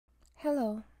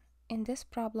Hello, in this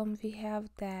problem we have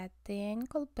that the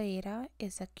angle beta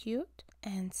is acute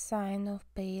and sine of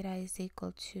beta is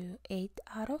equal to 8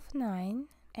 out of 9,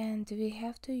 and we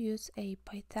have to use a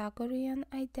Pythagorean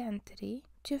identity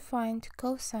to find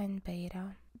cosine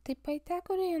beta. The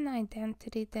Pythagorean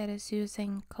identity that is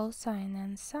using cosine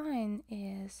and sine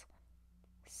is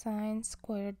sine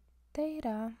squared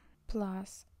theta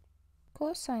plus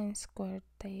cosine squared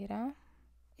theta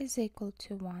is equal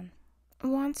to 1.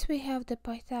 Once we have the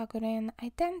Pythagorean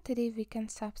identity, we can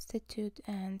substitute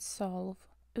and solve.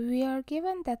 We are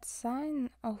given that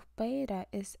sine of beta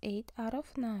is 8 out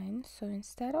of 9, so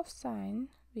instead of sine,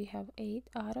 we have 8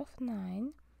 out of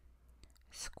 9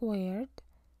 squared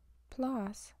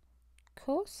plus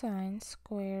cosine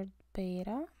squared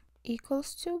beta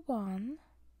equals to 1.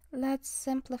 Let's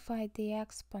simplify the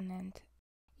exponent.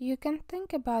 You can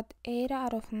think about 8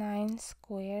 out of 9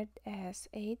 squared as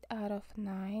 8 out of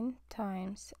 9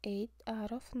 times 8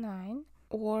 out of 9,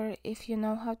 or if you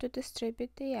know how to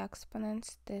distribute the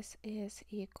exponents, this is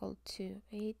equal to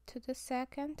 8 to the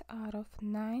second out of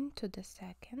 9 to the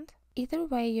second. Either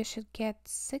way, you should get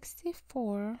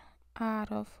 64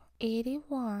 out of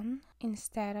 81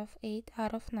 instead of 8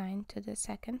 out of 9 to the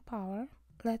second power.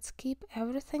 Let's keep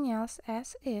everything else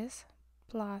as is,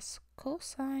 plus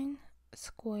cosine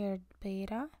squared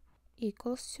beta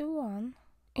equals to 1.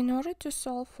 In order to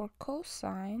solve for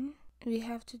cosine, we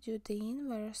have to do the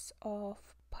inverse of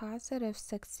positive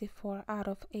 64 out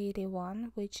of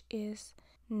 81, which is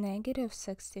negative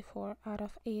 64 out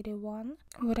of 81.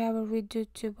 Whatever we do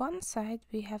to one side,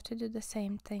 we have to do the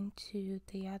same thing to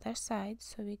the other side,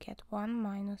 so we get 1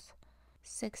 minus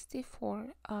 64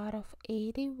 out of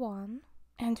 81.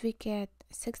 And we get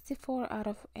 64 out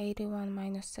of 81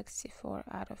 minus 64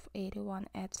 out of 81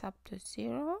 adds up to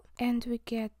 0. And we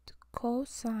get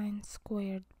cosine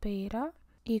squared beta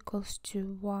equals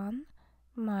to 1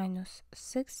 minus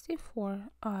 64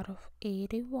 out of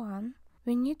 81.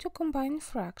 We need to combine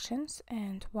fractions,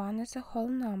 and 1 is a whole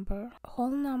number.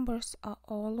 Whole numbers are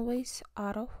always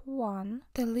out of 1.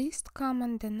 The least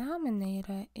common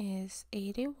denominator is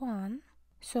 81.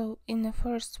 So in the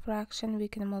first fraction, we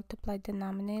can multiply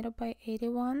denominator by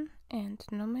 81 and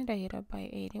numerator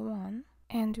by 81.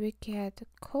 And we get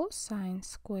cosine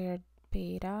squared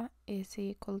beta is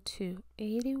equal to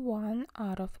 81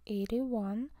 out of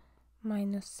 81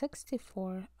 minus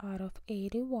 64 out of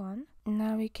 81.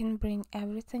 Now we can bring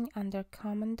everything under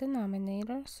common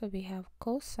denominator. So we have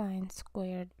cosine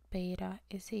squared beta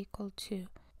is equal to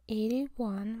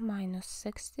 81 minus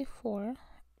 64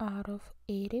 out of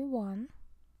 81.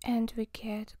 And we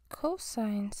get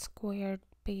cosine squared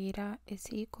beta is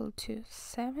equal to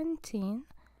 17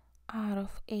 out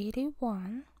of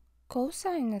 81.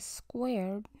 Cosine is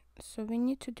squared, so we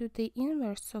need to do the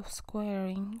inverse of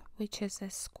squaring, which is a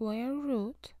square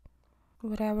root.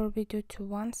 Whatever we do to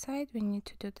one side, we need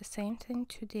to do the same thing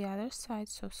to the other side,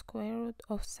 so square root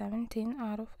of 17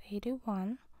 out of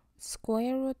 81.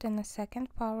 Square root and the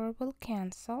second power will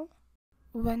cancel.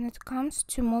 When it comes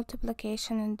to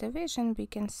multiplication and division, we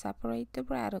can separate the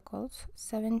radicals.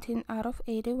 17 out of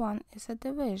 81 is a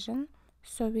division,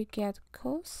 so we get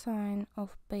cosine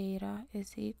of beta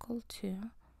is equal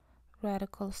to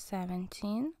radical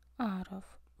 17 out of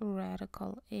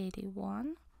radical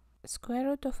 81. Square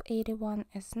root of 81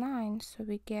 is 9, so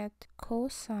we get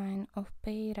cosine of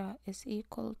beta is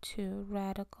equal to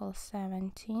radical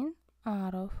 17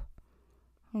 out of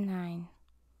 9.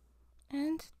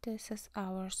 And this is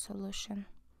our solution.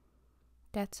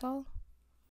 That's all.